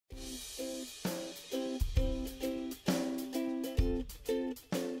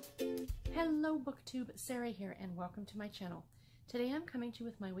Booktube, Sarah here, and welcome to my channel. Today I'm coming to you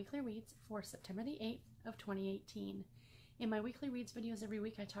with my weekly reads for September the 8th of 2018. In my weekly reads videos every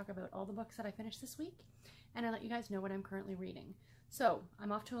week I talk about all the books that I finished this week, and I let you guys know what I'm currently reading. So,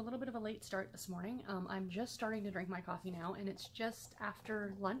 I'm off to a little bit of a late start this morning. I'm just starting to drink my coffee now, and it's just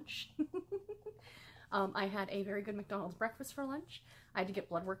after lunch. I had a very good McDonald's breakfast for lunch. I had to get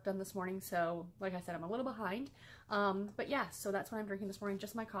blood work done this morning, so like I said, I'm a little behind. But yeah, so that's what I'm drinking this morning,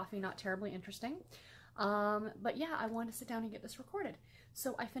 just my coffee, not terribly interesting. But yeah, I wanted to sit down and get this recorded.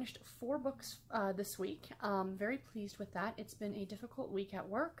 So I finished 4 books this week. Very pleased with that. It's been a difficult week at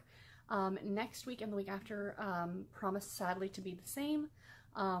work. Next week and the week after promise sadly to be the same.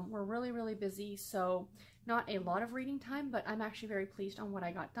 We're really busy, so not a lot of reading time, but I'm actually very pleased on what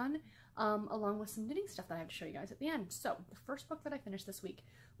I got done, along with some knitting stuff that I have to show you guys at the end. So the first book that I finished this week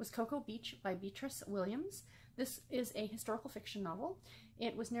was Cocoa Beach by Beatriz Williams. This is a historical fiction novel.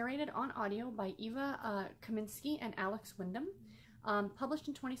 It was narrated on audio by Eva Kaminsky and Alex Wyndham, published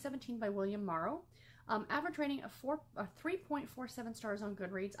in 2017 by William Morrow. Average rating of 3.47 stars on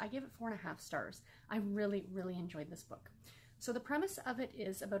Goodreads. I gave it 4.5 stars. I really enjoyed this book. So the premise of it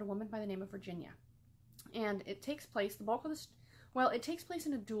is about a woman by the name of Virginia, and it takes place, the bulk of this, well, it takes place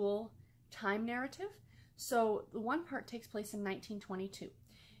in a dual time narrative. So the one part takes place in 1922,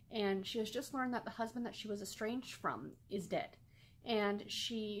 and she has just learned that the husband that she was estranged from is dead, and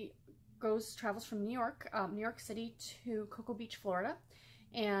she travels from New York City to Cocoa Beach, Florida,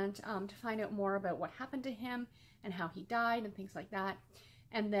 and to find out more about what happened to him and how he died and things like that.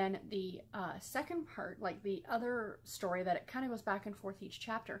 And then the second part, like the other story that it kind of goes back and forth each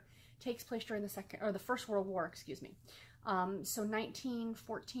chapter, takes place during the First World War, excuse me. So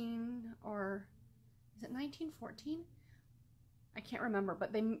 1914, or is it 1914? I can't remember,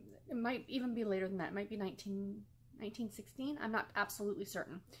 but it might even be later than that. It might be 1916. I'm not absolutely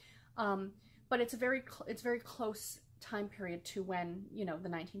certain. But it's a very close time period to when, you know, the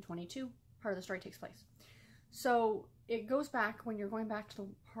 1922 part of the story takes place. So it goes back, when you're going back to the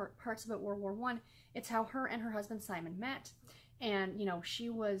parts about World War I, it's how her and her husband Simon met. And, you know, she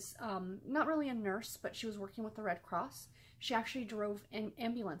was not really a nurse, but she was working with the Red Cross. She actually drove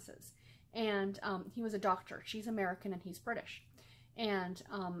ambulances. And he was a doctor. She's American and he's British. And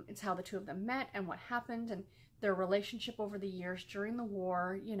it's how the two of them met and what happened and their relationship over the years during the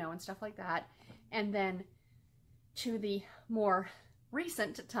war, you know, and stuff like that. And then to the more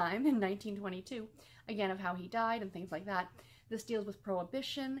recent time in 1922, again, of how he died and things like that. This deals with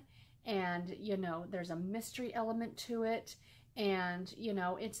Prohibition, and, you know, there's a mystery element to it, and, you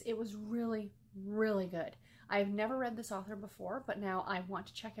know, it was really good. I've never read this author before, but now I want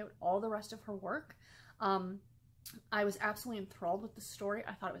to check out all the rest of her work. I was absolutely enthralled with the story.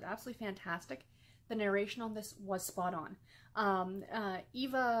 I thought it was absolutely fantastic. The narration on this was spot on.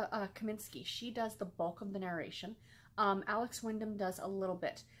 Eva Kaminsky, she does the bulk of the narration. Alex Wyndham does a little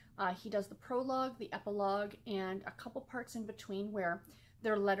bit. He does the prologue, the epilogue, and a couple parts in between where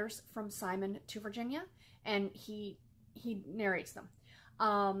they're letters from Simon to Virginia, and he narrates them.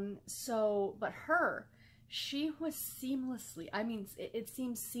 But she was seamlessly, I mean, it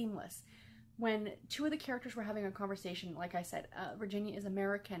seems seamless. When 2 of the characters were having a conversation, like I said, Virginia is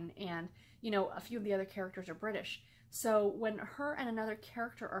American, and, you know, a few of the other characters are British. So when her and another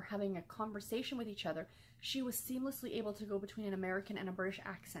character are having a conversation with each other, she was seamlessly able to go between an American and a British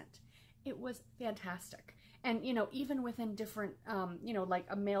accent. It was fantastic. And, you know, even within different, you know, like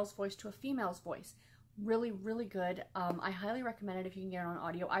a male's voice to a female's voice, really good. I highly recommend it if you can get it on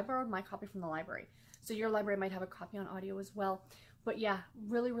audio. I borrowed my copy from the library, so your library might have a copy on audio as well. But yeah,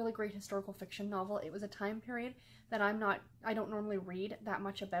 really great historical fiction novel. It was a time period that I don't normally read that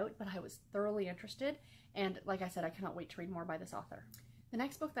much about, but I was thoroughly interested. And like I said, I cannot wait to read more by this author. The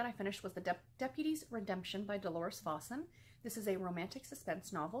next book that I finished was The Deputy's Redemption by Delores Fossen. This is a romantic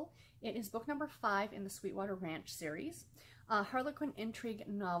suspense novel. It is book number 5 in the Sweetwater Ranch series. Harlequin intrigue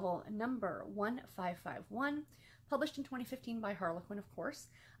novel number 1551. Published in 2015 by Harlequin, of course.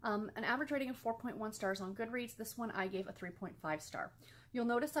 An average rating of 4.1 stars on Goodreads. This one I gave a 3.5 star. You'll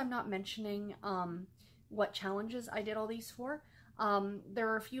notice I'm not mentioning what challenges I did all these for. There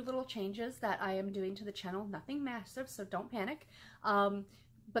are a few little changes that I am doing to the channel. Nothing massive, so don't panic.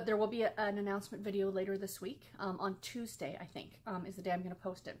 But there will be an announcement video later this week. On Tuesday, I think, is the day I'm going to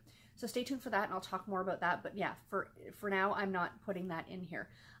post it. So stay tuned for that, and I'll talk more about that. But yeah, for now, I'm not putting that in here.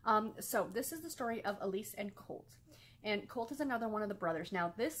 So this is the story of Elise and Colt. And Colt is another one of the brothers.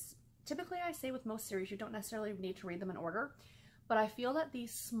 Now this, typically I say with most series, you don't necessarily need to read them in order. But I feel that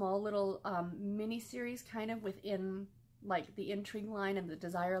these small little mini-series kind of within like the intrigue line and the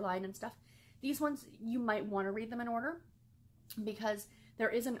desire line and stuff, these ones you might want to read them in order, because there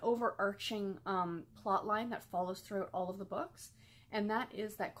is an overarching plot line that follows throughout all of the books, and that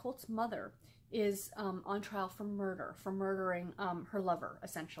is that Colt's mother is on trial for murder, for murdering her lover,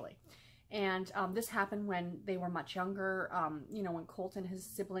 essentially. And this happened when they were much younger, you know, when Colt and his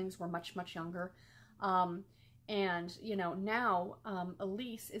siblings were much, much younger. And, you know, now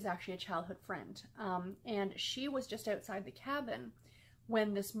Elise is actually a childhood friend. And she was just outside the cabin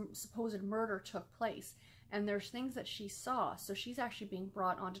when this supposed murder took place. And there's things that she saw. So she's actually being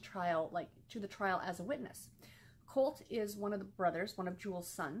brought onto trial, like to the trial as a witness. Colt is one of the brothers, one of Jewel's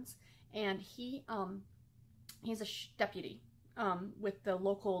sons. And he's a deputy with the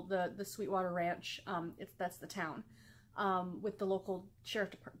local, the Sweetwater Ranch, that's the town, with the local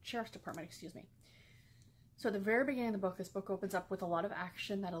sheriff's department, excuse me. So at the very beginning of the book, this book opens up with a lot of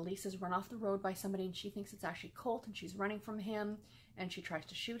action that Elise is run off the road by somebody and she thinks it's actually Colt and she's running from him and she tries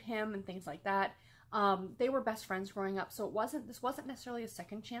to shoot him and things like that. They were best friends growing up, so this wasn't necessarily a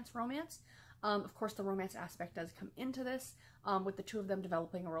second chance romance. Of course, the romance aspect does come into this, with the two of them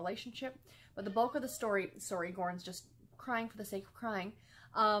developing a relationship. But the bulk of the story, sorry, Goran's just crying for the sake of crying,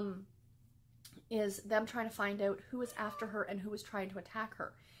 is them trying to find out who is after her and who is trying to attack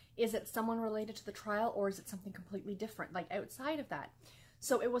her. Is it someone related to the trial, or is it something completely different, like outside of that?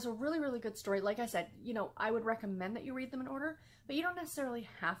 So it was a really, really good story. Like I said, you know, I would recommend that you read them in order, but you don't necessarily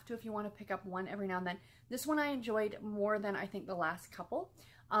have to if you want to pick up one every now and then. This one I enjoyed more than I think the last couple.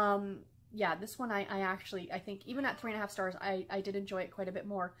 Yeah, this one I think even at 3.5 stars, I did enjoy it quite a bit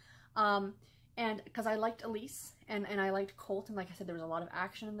more. And because I liked Elise and I liked Colt, and like I said, there was a lot of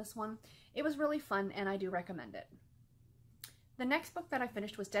action in this one. It was really fun and I do recommend it. The next book that I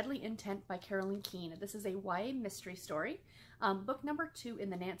finished was Deadly Intent by Carolyn Keene. This is a YA mystery story. Book number 2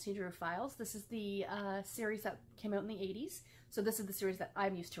 in the Nancy Drew files. This is the series that came out in the 80s. So this is the series that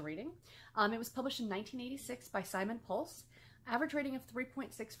I'm used to reading. It was published in 1986 by Simon Pulse. Average rating of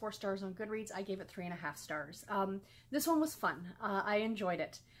 3.64 stars on Goodreads. I gave it 3.5 stars. This one was fun. I enjoyed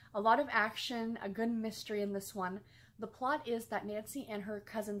it. A lot of action, a good mystery in this one. The plot is that Nancy and her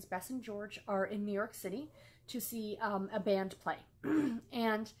cousins Bess and George are in New York City to see a band play.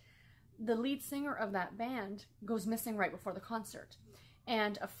 And the lead singer of that band goes missing right before the concert.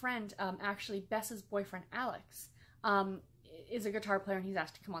 And a friend, actually Bess's boyfriend Alex, is a guitar player and he's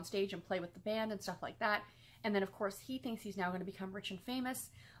asked to come on stage and play with the band and stuff like that. And then of course he thinks he's now going to become rich and famous,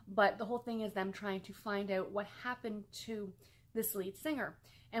 but the whole thing is them trying to find out what happened to this lead singer.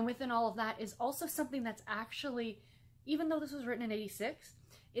 And within all of that is also something that's actually, even though this was written in '86,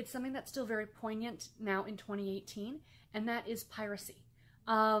 it's something that's still very poignant now in 2018, and that is piracy.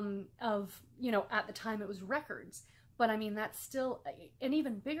 You know, at the time it was records, but I mean, that's still an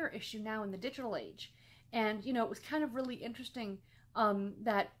even bigger issue now in the digital age. And, you know, it was kind of really interesting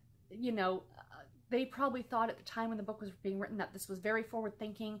that, you know, they probably thought at the time when the book was being written that this was very forward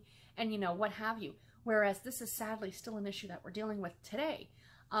thinking and, you know, what have you. Whereas this is sadly still an issue that we're dealing with today.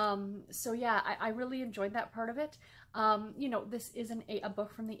 So yeah, I really enjoyed that part of it. You know, this isn't a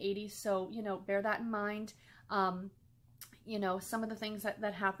book from the 80s, so, you know, bear that in mind. You know, some of the things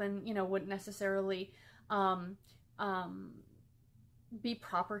that happen, you know, wouldn't necessarily be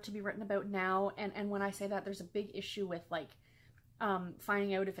proper to be written about now. And when I say that, there's a big issue with, like,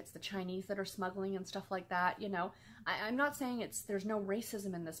 finding out if it's the Chinese that are smuggling and stuff like that, you know. I'm not saying there's no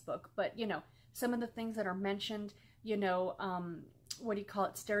racism in this book, but, you know, some of the things that are mentioned, you know, what do you call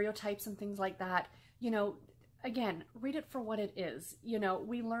it, stereotypes and things like that, you know, again, read it for what it is. You know,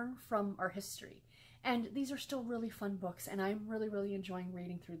 we learn from our history. And these are still really fun books, and I'm really, really enjoying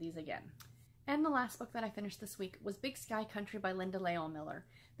reading through these again. And the last book that I finished this week was Big Sky Country by Linda Lael Miller.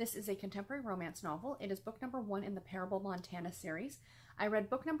 This is a contemporary romance novel. It is book number 1 in the Parable Montana series. I read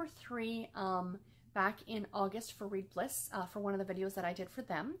book number 3 back in August for Read Bliss for one of the videos that I did for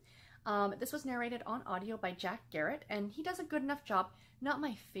them. This was narrated on audio by Jack Garrett, and he does a good enough job. Not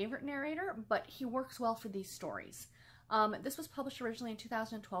my favorite narrator, but he works well for these stories. This was published originally in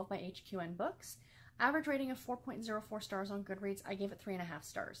 2012 by HQN Books. Average rating of 4.04 stars on Goodreads. I gave it 3.5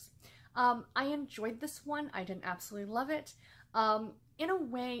 stars. I enjoyed this one. I didn't absolutely love it. In a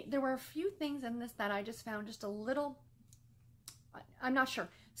way, there were a few things in this that I just found just a little, I'm not sure.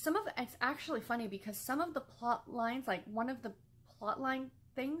 It's actually funny because some of the plot lines, like one of the plot line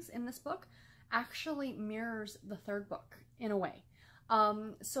things in this book actually mirrors the third book in a way.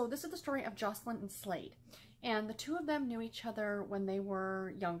 So this is the story of Jocelyn and Slade, and the two of them knew each other when they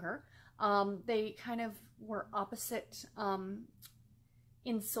were younger. They kind of were opposite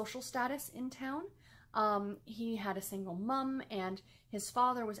in social status in town. He had a single mom, and his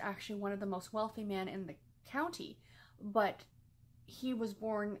father was actually one of the most wealthy men in the county, but he was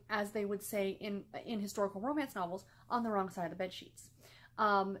born, as they would say in historical romance novels, on the wrong side of the bed sheets.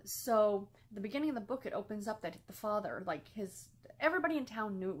 So the beginning of the book, it opens up that the father, like everybody in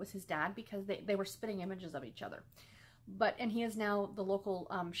town knew it was his dad because they were spitting images of each other. And he is now the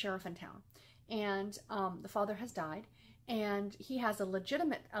local sheriff in town. And the father has died, and he has a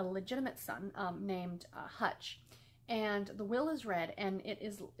legitimate son named Hutch. And the will is read, and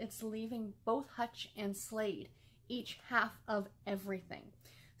it's leaving both Hutch and Slade each half of everything.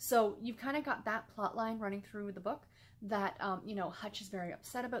 So you've kind of got that plot line running through the book that, you know, Hutch is very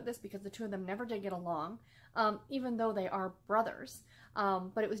upset about this because the two of them never did get along, even though they are brothers.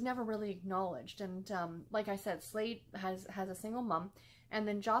 But it was never really acknowledged. And like I said, Slade has a single mom, and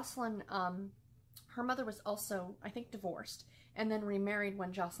then Jocelyn, her mother was also, I think, divorced and then remarried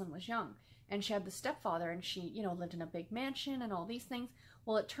when Jocelyn was young. And she had the stepfather, and she, you know, lived in a big mansion and all these things.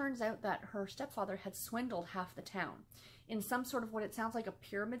 Well, it turns out that her stepfather had swindled half the town in some sort of what it sounds like a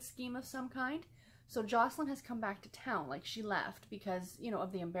pyramid scheme of some kind. So Jocelyn has come back to town, like she left because, you know,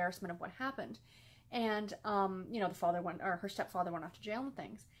 of the embarrassment of what happened. And, you know, her stepfather went off to jail and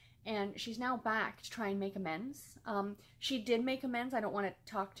things. And she's now back to try and make amends. She did make amends. I don't want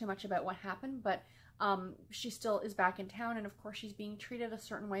to talk too much about what happened, but she still is back in town, and of course she's being treated a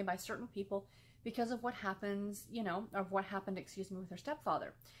certain way by certain people because of what happens, you know, of what happened, excuse me, with her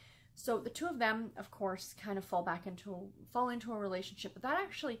stepfather. So the two of them, of course, kind of fall into a relationship, but that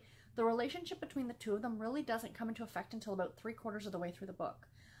actually, the relationship between the two of them really doesn't come into effect until about 3/4 of the way through the book.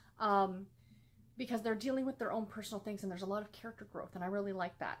 Because they're dealing with their own personal things, and there's a lot of character growth, and I really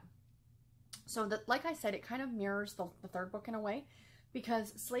like that. So that, like I said, it kind of mirrors the third book in a way,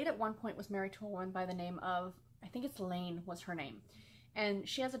 because Slade at one point was married to a woman by the name of, I think it's Lane was her name, and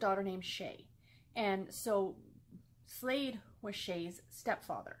she has a daughter named Shay. And so Slade was Shay's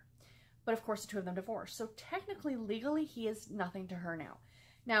stepfather, but of course the two of them divorced. So technically, legally, he is nothing to her now.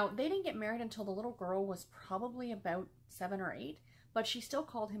 Now, they didn't get married until the little girl was probably about 7 or 8, but she still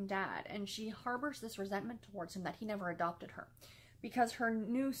called him dad, and she harbors this resentment towards him that he never adopted her, because her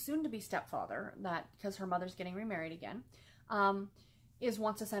new soon-to-be stepfather, because her mother's getting remarried again,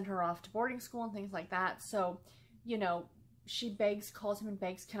 wants to send her off to boarding school and things like that. So, you know, she calls him and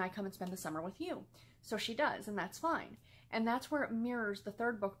begs, can I come and spend the summer with you? So she does, and that's fine. And that's where it mirrors the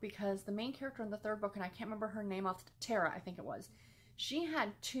third book, because the main character in the third book, and I can't remember her name Tara, I think it was, she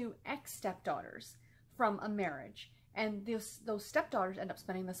had 2 ex-stepdaughters from a marriage, and those stepdaughters end up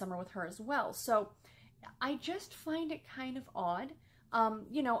spending the summer with her as well. So I just find it kind of odd.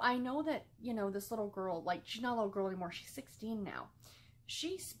 You know, I know that, you know, this little girl, like, she's not a little girl anymore, she's 16 now.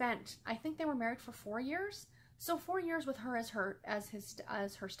 She spent, I think they were married for 4 years, so 4 years with her as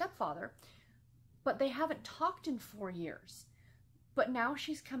her stepfather, but they haven't talked in 4 years. But now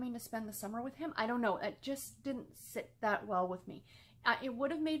she's coming to spend the summer with him. I don't know, it just didn't sit that well with me. It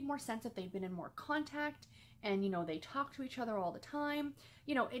would have made more sense if they'd been in more contact, and, you know, they talked to each other all the time.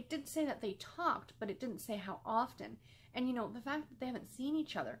 You know, it did say that they talked, but it didn't say how often. And, you know, the fact that they haven't seen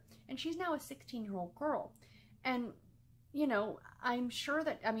each other, and she's now a 16-year-old girl, and, you know, I'm sure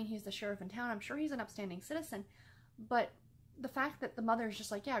that, I mean, he's the sheriff in town, I'm sure he's an upstanding citizen, but the fact that the mother is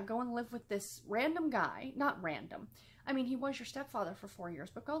just like, yeah, go and live with this random guy, not random, I mean, he was your stepfather for 4 years,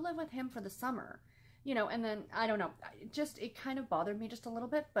 but go live with him for the summer, you know, and then, I don't know, it kind of bothered me just a little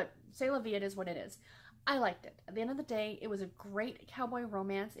bit, but c'est la vie, it is what it is. I liked it. At the end of the day, it was a great cowboy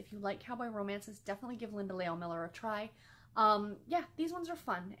romance. If you like cowboy romances, definitely give Linda Lael Miller a try. Yeah, these ones are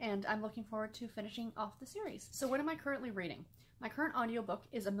fun, and I'm looking forward to finishing off the series. So what am I currently reading? My current audiobook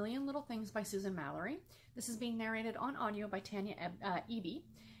is A Million Little Things by Susan Mallery. This is being narrated on audio by Tanya Eby,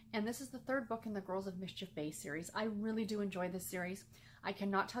 and this is the third book in the Girls of Mischief Bay series. I really do enjoy this series. I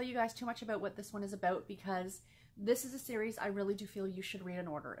cannot tell you guys too much about what this one is about, because this is a series I really do feel you should read in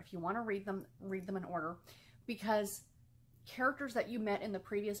order. If you want to read them in order, because characters that you met in the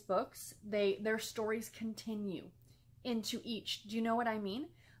previous books, their stories continue into each. Do you know what I mean?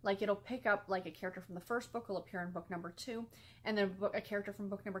 Like, it'll pick up, like, a character from the first book will appear in book number 2, and then a character from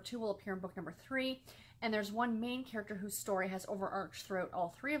book number 2 will appear in book number 3, and there's one main character whose story has overarched throughout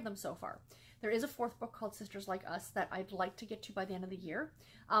all 3 of them so far. There is a 4th book called Sisters Like Us that I'd like to get to by the end of the year,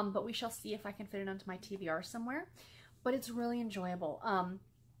 but we shall see if I can fit it onto my TBR somewhere. But it's really enjoyable.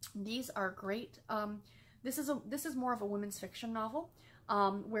 These are great. This is more of a women's fiction novel,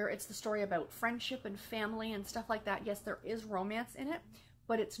 where it's the story about friendship and family and stuff like that. Yes, there is romance in it,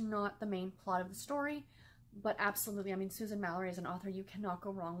 but it's not the main plot of the story. But absolutely, I mean, Susan Mallery is an author you cannot go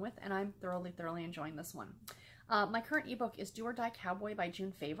wrong with, and I'm thoroughly, thoroughly enjoying this one. My current ebook is Do or Die Cowboy by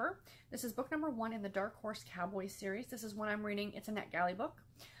June Faver. This is book number 1 in the Dark Horse Cowboy series. This is one I'm reading. It's a NetGalley book.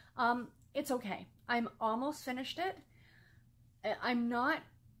 It's okay. I'm almost finished it. I'm not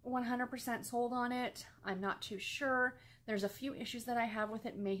 100% sold on it. I'm not too sure. There's a few issues that I have with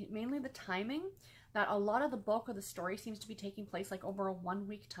it, mainly the timing, that a lot of the bulk of the story seems to be taking place like over a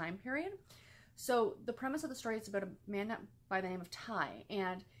 1-week time period. So the premise of the story is about a man by the name of Ty,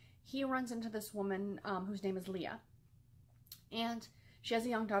 and he runs into this woman whose name is Leah, and she has a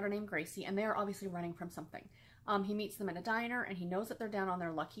young daughter named Gracie, and they are obviously running from something. He meets them in a diner, and he knows that they're down on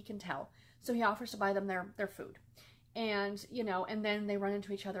their luck, he can tell, so he offers to buy them their food. And, you know, and then they run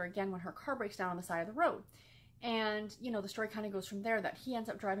into each other again when her car breaks down on the side of the road. And, you know, the story kind of goes from there, that he ends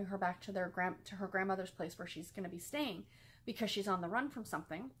up driving her back to her grandmother's place where she's going to be staying because she's on the run from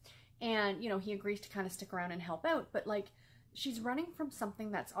something. And, you know, he agrees to kind of stick around and help out, but like, she's running from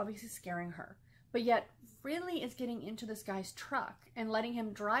something that's obviously scaring her, but yet really is getting into this guy's truck and letting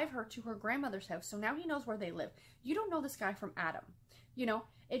him drive her to her grandmother's house. So now he knows where they live. You don't know this guy from Adam. You know,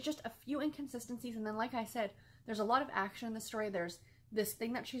 it's just a few inconsistencies. And then, like I said, there's a lot of action in the story. There's this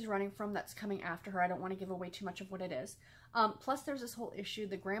thing that she's running from that's coming after her. I don't want to give away too much of what it is. Plus, there's this whole issue.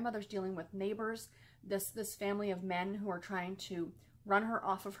 The grandmother's dealing with neighbors, this family of men who are trying to run her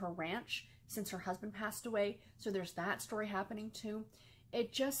off of her ranch since her husband passed away. So there's that story happening too.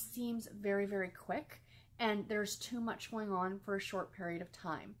 It just seems very, very quick, and there's too much going on for a short period of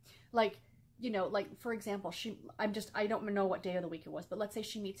time. Like, you know, like for example, I don't know what day of the week it was, but let's say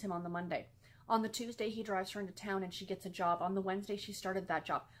she meets him on the Monday. On the Tuesday, he drives her into town and she gets a job. On the Wednesday, she started that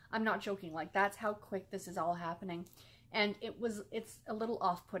job. I'm not joking. Like, that's how quick this is all happening. And it's a little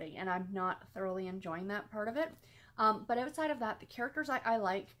off-putting, and I'm not thoroughly enjoying that part of it. But outside of that, the characters I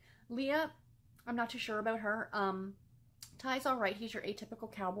like. Leah, I'm not too sure about her. Ty's all right. He's your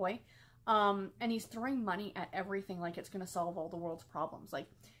atypical cowboy. And he's throwing money at everything like it's going to solve all the world's problems. Like,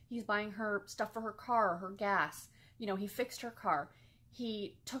 he's buying her stuff for her car, her gas. You know, he fixed her car.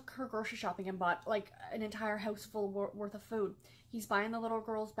 He took her grocery shopping and bought like an entire house full worth of food. He's buying the little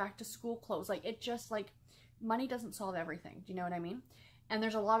girls back to school clothes. Like, it just, like, money doesn't solve everything. Do you know what I mean? And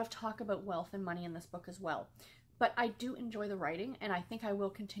there's a lot of talk about wealth and money in this book as well. But I do enjoy the writing, and I think I will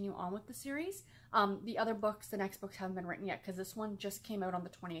continue on with the series. The other books, the next books haven't been written yet because this one just came out on the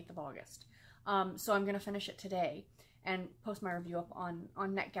 28th of August. So I'm going to finish it today and post my review up on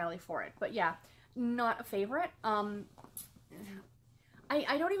NetGalley for it. But yeah, not a favorite.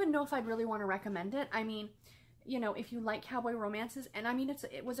 I don't even know if I'd really want to recommend it. I mean, you know, if you like cowboy romances, and I mean,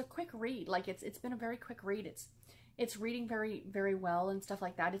 it was a quick read. Like, it's been a very quick read. It's reading very, very well and stuff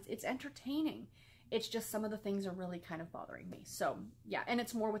like that. It's entertaining. It's just some of the things are really kind of bothering me. So yeah, and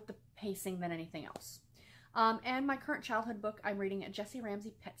it's more with the pacing than anything else. And my current childhood book, I'm reading Jessi,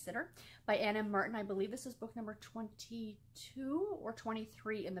 Ramsey, Pet Sitter by Ann M. Martin. I believe this is book number 22 or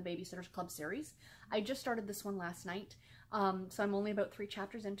 23 in the Babysitters Club series. I just started this one last night. So I'm only about 3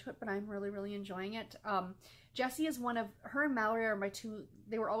 chapters into it, but I'm really, really enjoying it. Jessi is her and Mallery are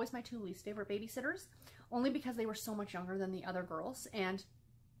they were always my 2 least favorite babysitters, only because they were so much younger than the other girls. And,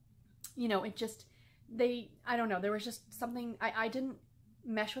 you know, I don't know, there was just something, I didn't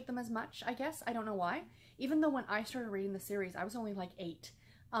mesh with them as much, I guess. I don't know why. Even though when I started reading the series, I was only like 8.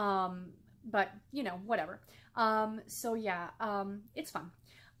 But, you know, whatever. So yeah, it's fun.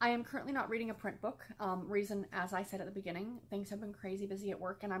 I am currently not reading a print book. Reason, as I said at the beginning, things have been crazy busy at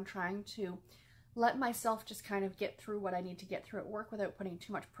work, and I'm trying to let myself just kind of get through what I need to get through at work without putting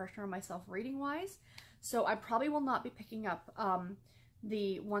too much pressure on myself reading-wise. So I probably will not be picking up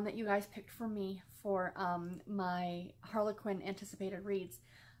the one that you guys picked for me for my Harlequin anticipated reads.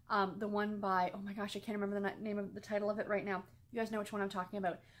 The one by, oh my gosh, I can't remember the name of the title of it right now. You guys know which one I'm talking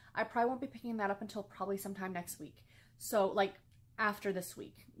about. I probably won't be picking that up until probably sometime next week. So, like, after this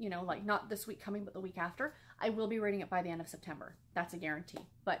week, you know, like not this week coming, but the week after. I will be reading it by the end of September. That's a guarantee.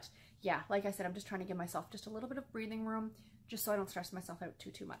 But yeah, like I said, I'm just trying to give myself just a little bit of breathing room, just so I don't stress myself out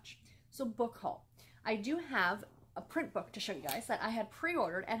too much. So book haul. I do have a print book to show you guys that I had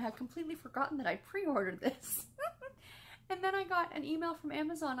pre-ordered and had completely forgotten that I pre-ordered this. And then I got an email from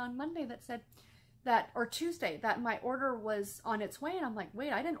Amazon on Monday that said or Tuesday, that my order was on its way. And I'm like,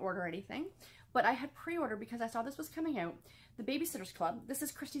 wait, I didn't order anything. But I had pre-ordered because I saw this was coming out. The Babysitters Club. This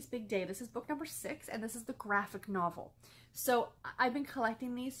is Christy's Big Day. This is book number 6, and this is the graphic novel. So I've been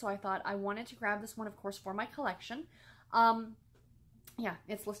collecting these, so I thought I wanted to grab this one, of course, for my collection. Yeah,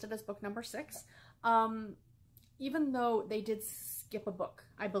 it's listed as book number 6. Even though they did skip a book,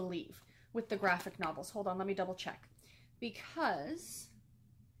 I believe, with the graphic novels. Hold on, let me double check. Because,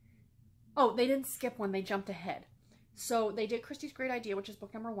 oh, they didn't skip one, they jumped ahead. So they did Christy's Great Idea, which is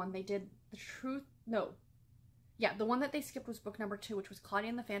book number 1. They did the one that they skipped was book number 2, which was Claudia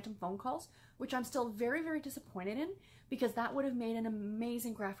and the Phantom Phone Calls, which I'm still very, very disappointed in, because that would have made an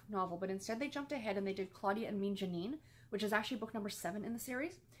amazing graphic novel. But instead they jumped ahead and they did Claudia and Mean Janine, which is actually book number 7 in the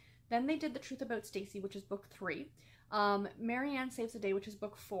series. Then they did The Truth About Stacy, which is book 3. Marianne Saves the Day, which is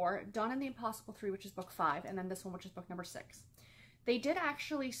book 4. Dawn and the Impossible 3, which is book 5. And then this one, which is book number 6. They did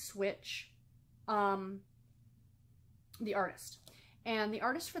actually switch the artist. And the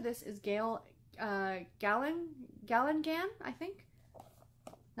artist for this is Gail Gallangan, I think.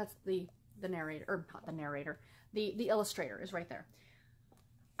 That's the narrator, or not the narrator. The illustrator is right there.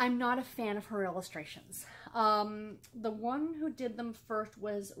 I'm not a fan of her illustrations. The one who did them first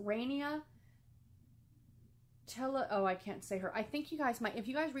was Rainia oh, I can't say her. I think you guys might, if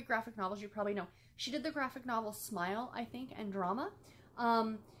you guys read graphic novels, you probably know. She did the graphic novel Smile, I think, and Drama.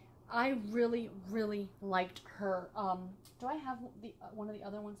 I really, really liked her. Do I have one of the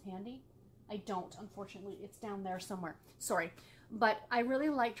other ones handy? I don't, unfortunately. It's down there somewhere. Sorry. But I really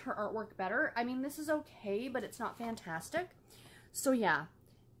liked her artwork better. I mean, this is okay, but it's not fantastic. So yeah.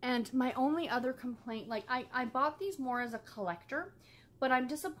 And my only other complaint, like, I bought these more as a collector, but I'm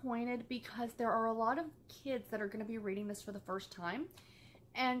disappointed because there are a lot of kids that are going to be reading this for the first time.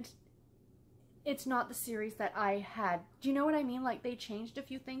 And it's not the series that I had. Do you know what I mean? Like, they changed a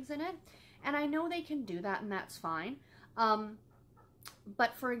few things in it. And I know they can do that, and that's fine.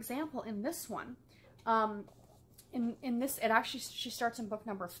 But for example, in this one, in this, it actually, she starts in book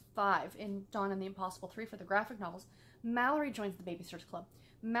number 5 in Dawn and the Impossible 3 for the graphic novels. Mallery joins the Babysitters Club.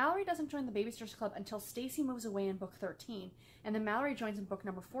 Mallery doesn't join the Babysitters Club until Stacy moves away in book 13, and then Mallery joins in book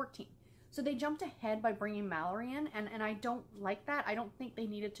number 14. So they jumped ahead by bringing Mallery in, and I don't like that. I don't think they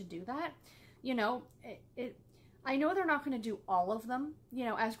needed to do that. You know, I know they're not going to do all of them, you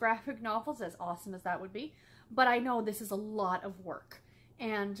know, as graphic novels, as awesome as that would be, but I know this is a lot of work.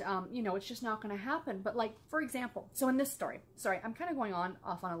 And, you know, it's just not going to happen. But, like, for example, so in this story, sorry, I'm kind of going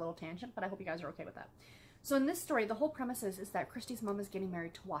off on a little tangent, but I hope you guys are okay with that. So in this story, the whole premise is that Christy's mom is getting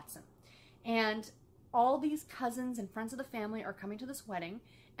married to Watson. And all these cousins and friends of the family are coming to this wedding,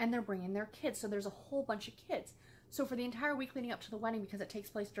 and they're bringing their kids. So there's a whole bunch of kids. So for the entire week leading up to the wedding, because it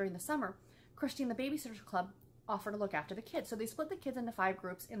takes place during the summer, Christy and the Babysitters Club offer to look after the kids. So they split the kids into 5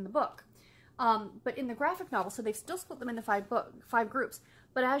 groups in the book. But in the graphic novel, so they've still split them into 5 groups.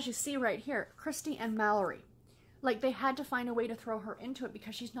 But as you see right here, Christy and Mallery, like, they had to find a way to throw her into it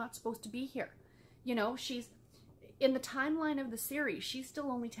because she's not supposed to be here. You know, she's, in the timeline of the series, she's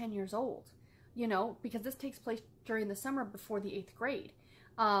still only 10 years old, you know, because this takes place during the summer before the 8th grade,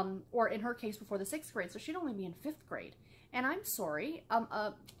 or in her case, before the 6th grade, so she'd only be in 5th grade. And I'm sorry,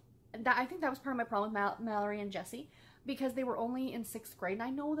 I think that was part of my problem with Mallery and Jessi, because they were only in 6th grade, and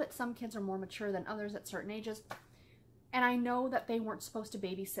I know that some kids are more mature than others at certain ages, and I know that they weren't supposed to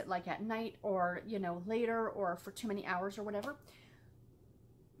babysit, like, at night, or, you know, later, or for too many hours, or whatever.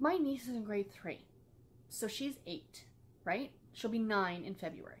 My niece is in grade 3. So she's 8, right? She'll be 9 in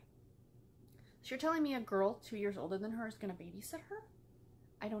February. So you're telling me a girl 2 years older than her is going to babysit her?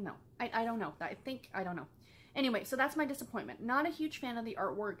 I don't know. I don't know. I don't know. Anyway, so that's my disappointment. Not a huge fan of the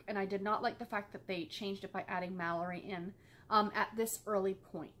artwork, and I did not like the fact that they changed it by adding Mallery in at this early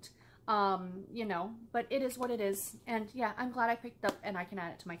point. You know, but it is what it is. And yeah, I'm glad I picked up and I can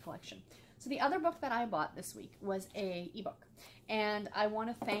add it to my collection. So the other book that I bought this week was a ebook. And I want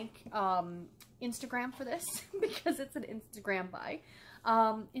to thank Instagram for this because it's an Instagram buy.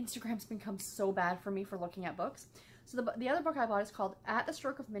 Instagram's become so bad for me for looking at books. So the other book I bought is called At the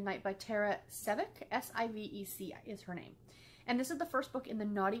Stroke of Midnight by Tara Sivec, S-I-V-E-C is her name. And this is the first book in the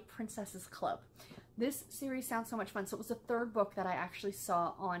Naughty Princesses Club. This series sounds so much fun. So it was the 3rd book that I actually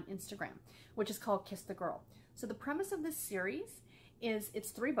saw on Instagram, which is called Kiss the Girl. So the premise of this series is it's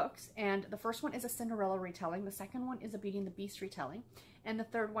 3 books, and the first one is a Cinderella retelling, the second one is a Beauty and the Beast retelling, and the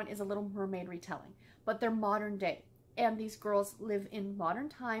third one is a Little Mermaid retelling. But they're modern day, and these girls live in modern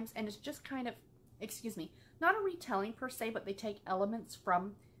times, and it's just kind of, excuse me, not a retelling per se, but they take elements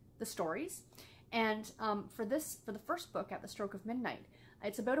from the stories. And for the first book, At the Stroke of Midnight,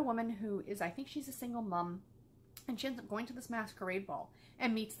 it's about a woman who is, I think she's a single mom, and she ends up going to this masquerade ball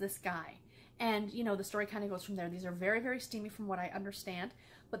and meets this guy. And, you know, the story kind of goes from there. These are very, very steamy from what I understand.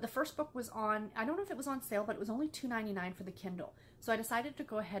 But the first book was on, I don't know if it was on sale, but it was only $2.99 for the Kindle. So I decided to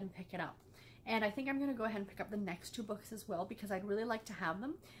go ahead and pick it up. And I think I'm going to go ahead and pick up the next 2 books as well because I'd really like to have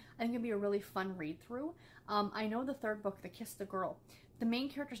them. I think it'll be a really fun read through. I know the 3rd book, The Kiss the Girl, the main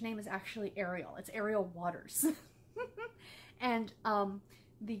character's name is actually Ariel. It's Ariel Waters. And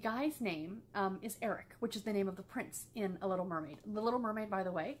the guy's name is Eric, which is the name of the prince in A Little Mermaid. The Little Mermaid, by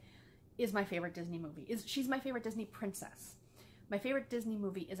the way, is my favorite Disney movie. She's my favorite Disney princess. My favorite Disney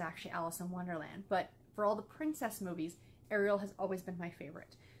movie is actually Alice in Wonderland, but for all the princess movies, Ariel has always been my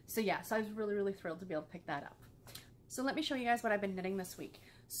favorite. So yeah, so I was really, really thrilled to be able to pick that up. So let me show you guys what I've been knitting this week.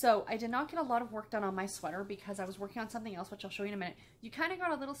 So I did not get a lot of work done on my sweater because I was working on something else, which I'll show you in a minute. You kind of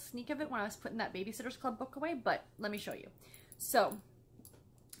got a little sneak of it when I was putting that Babysitter's Club book away, but let me show you. So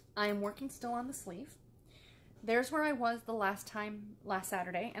I am working still on the sleeve. There's where I was the last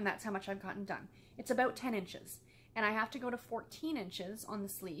Saturday, and that's how much I've gotten done. It's about 10 inches, and I have to go to 14 inches on the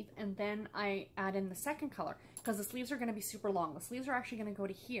sleeve, and then I add in the second color, because the sleeves are going to be super long. The sleeves are actually going to go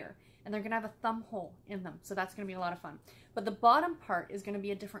to here, and they're going to have a thumb hole in them, so that's going to be a lot of fun. But the bottom part is going to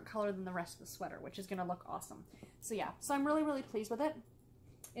be a different color than the rest of the sweater, which is going to look awesome. So yeah, so I'm really, really pleased with it.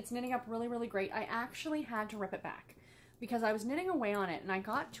 It's knitting up really, really great. I actually had to rip it back because I was knitting away on it, and I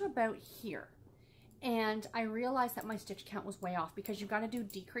got to about here, and I realized that my stitch count was way off because you've got to do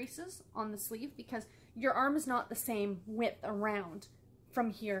decreases on the sleeve because your arm is not the same width around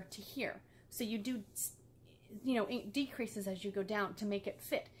from here to here. So you do, you know, decreases as you go down to make it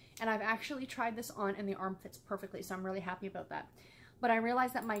fit. And I've actually tried this on and the arm fits perfectly, so I'm really happy about that. But I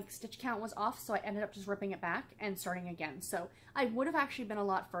realized that my stitch count was off, so I ended up just ripping it back and starting again. So I would have actually been a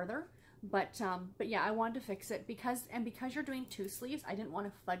lot further, but yeah, I wanted to fix it because you're doing 2 sleeves, I didn't want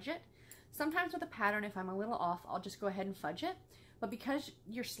to fudge it. Sometimes with a pattern, if I'm a little off, I'll just go ahead and fudge it. But because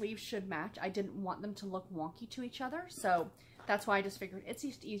your sleeves should match, I didn't want them to look wonky to each other. So that's why I just figured it's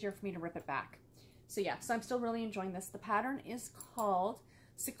just easier for me to rip it back. So yeah, so I'm still really enjoying this. The pattern is called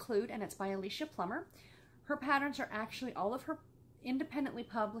Seclude, and it's by Alicia Plummer. Her patterns are actually, all of her independently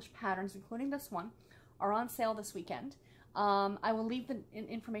published patterns, including this one, are on sale this weekend. I will leave the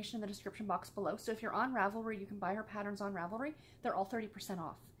information in the description box below. So if you're on Ravelry, you can buy her patterns on Ravelry. They're all 30%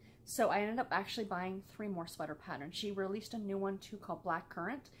 off. So I ended up actually buying 3 more sweater patterns. She released a new one too called Black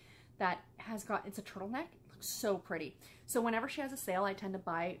Currant that has got, it's a turtleneck. It looks so pretty. So whenever she has a sale, I tend to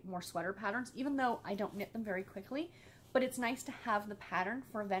buy more sweater patterns, even though I don't knit them very quickly. But it's nice to have the pattern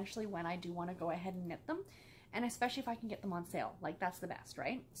for eventually when I do want to go ahead and knit them. And especially if I can get them on sale. Like, that's the best,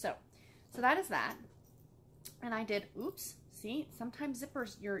 right? So that is that. And I did, oops, see, sometimes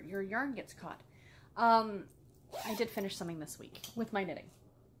zippers, your yarn gets caught. I did finish something this week with my knitting.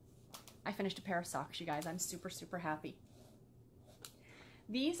 I finished a pair of socks, you guys. I'm super, super happy.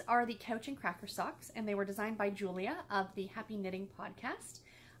 These are the Couch and Cracker socks, and they were designed by Julia of the Happy Knitting podcast.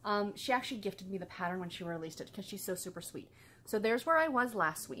 She actually gifted me the pattern when she released it because she's so super sweet. So there's where I was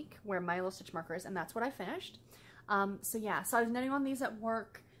last week, where my little stitch marker is, and that's what I finished. So yeah, so I was knitting on these at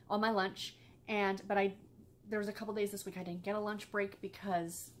work on my lunch, but there was a couple days this week I didn't get a lunch break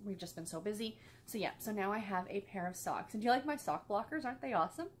because we've just been so busy. So yeah, so now I have a pair of socks. And do you like my sock blockers? Aren't they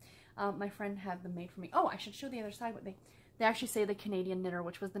awesome? My friend had them made for me. Oh, I should show the other side what they actually say, the Canadian Knitter,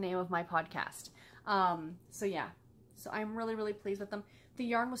 which was the name of my podcast. So yeah, so I'm really, really pleased with them. The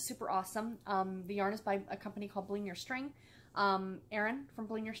yarn was super awesome. The yarn is by a company called Bling Your String. Erin from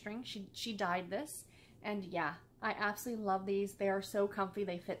Bling Your String, she dyed this, and yeah, I absolutely love these. They are so comfy.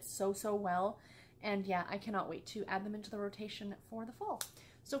 They fit so, so well, and yeah, I cannot wait to add them into the rotation for the fall.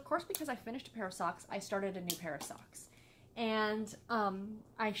 So of course, because I finished a pair of socks, I started a new pair of socks. And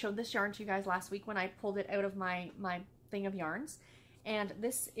I showed this yarn to you guys last week when I pulled it out of my thing of yarns. And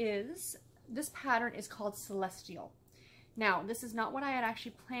this pattern is called Celestial. Now, this is not what I had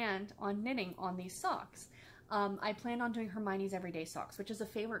actually planned on knitting on these socks. I planned on doing Hermione's Everyday Socks, which is a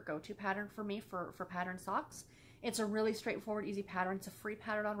favorite go-to pattern for me for pattern socks. It's a really straightforward, easy pattern. It's a free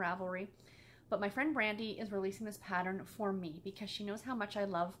pattern on Ravelry. But my friend Brandy is releasing this pattern for me because she knows how much I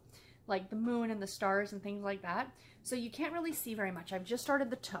love like the moon and the stars and things like that. So you can't really see very much. I've just started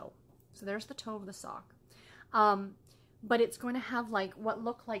the toe. So there's the toe of the sock. But it's going to have like what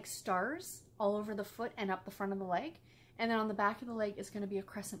look like stars all over the foot and up the front of the leg. And then on the back of the leg is going to be a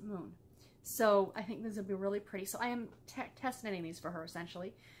crescent moon. So I think this will be really pretty. So I am test knitting these for her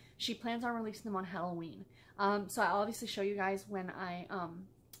essentially. She plans on releasing them on Halloween. So I'll obviously show you guys when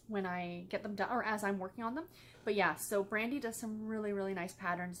I get them done or as I'm working on them. But yeah, so Brandy does some really, really nice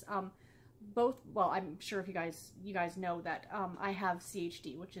patterns. Well, I'm sure if you guys know that I have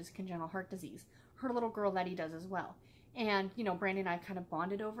CHD, which is congenital heart disease. Her little girl Letty does as well. And, you know, Brandy and I kind of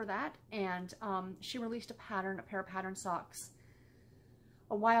bonded over that. And she released a pair of pattern socks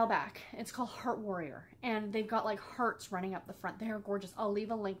a while back. It's called Heart Warrior. And they've got like hearts running up the front. They are gorgeous. I'll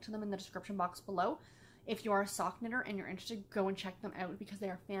leave a link to them in the description box below. If you are a sock knitter and you're interested, go and check them out because they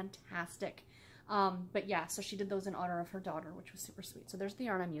are fantastic. But yeah, so she did those in honor of her daughter, which was super sweet. So there's the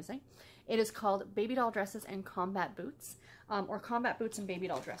yarn I'm using. It is called Baby Doll Dresses and Combat Boots, or Combat Boots and Baby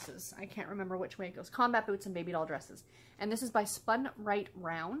Doll Dresses. I can't remember which way it goes. Combat Boots and Baby Doll Dresses. And this is by Spun Right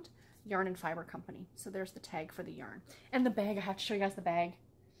Round Yarn and Fiber Company. So there's the tag for the yarn. And the bag, I have to show you guys the bag.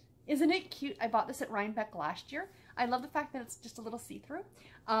 Isn't it cute? I bought this at Rhinebeck last year. I love the fact that it's just a little see-through.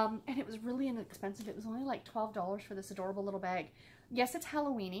 And it was really inexpensive. It was only like $12 for this adorable little bag. yes, it's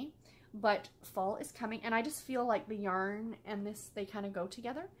Halloween-y, but fall is coming, and I just feel like the yarn and this, they kind of go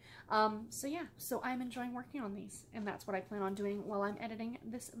together. So yeah, so I'm enjoying working on these, and that's what I plan on doing while I'm editing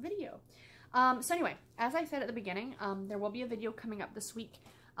this video. So anyway, as I said at the beginning, there will be a video coming up this week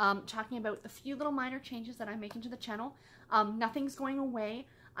talking about the few little minor changes that I'm making to the channel. Nothing's going away.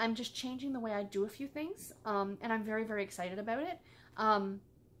 I'm just changing the way I do a few things, and I'm very, very excited about it.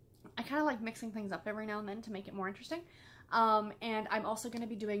 I kind of like mixing things up every now and then to make it more interesting. And I'm also going to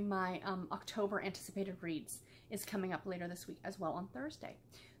be doing my October anticipated reads is coming up later this week as well on Thursday.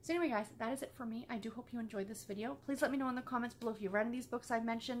 So anyway, guys, that is it for me. I do hope you enjoyed this video. Please let me know in the comments below if you've read these books I've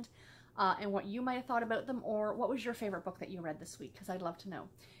mentioned and what you might have thought about them, or what was your favorite book that you read this week, because I'd love to know.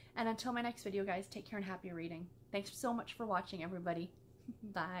 And until my next video, guys, take care and happy reading. Thanks so much for watching, everybody.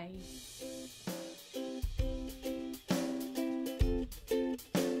 Bye.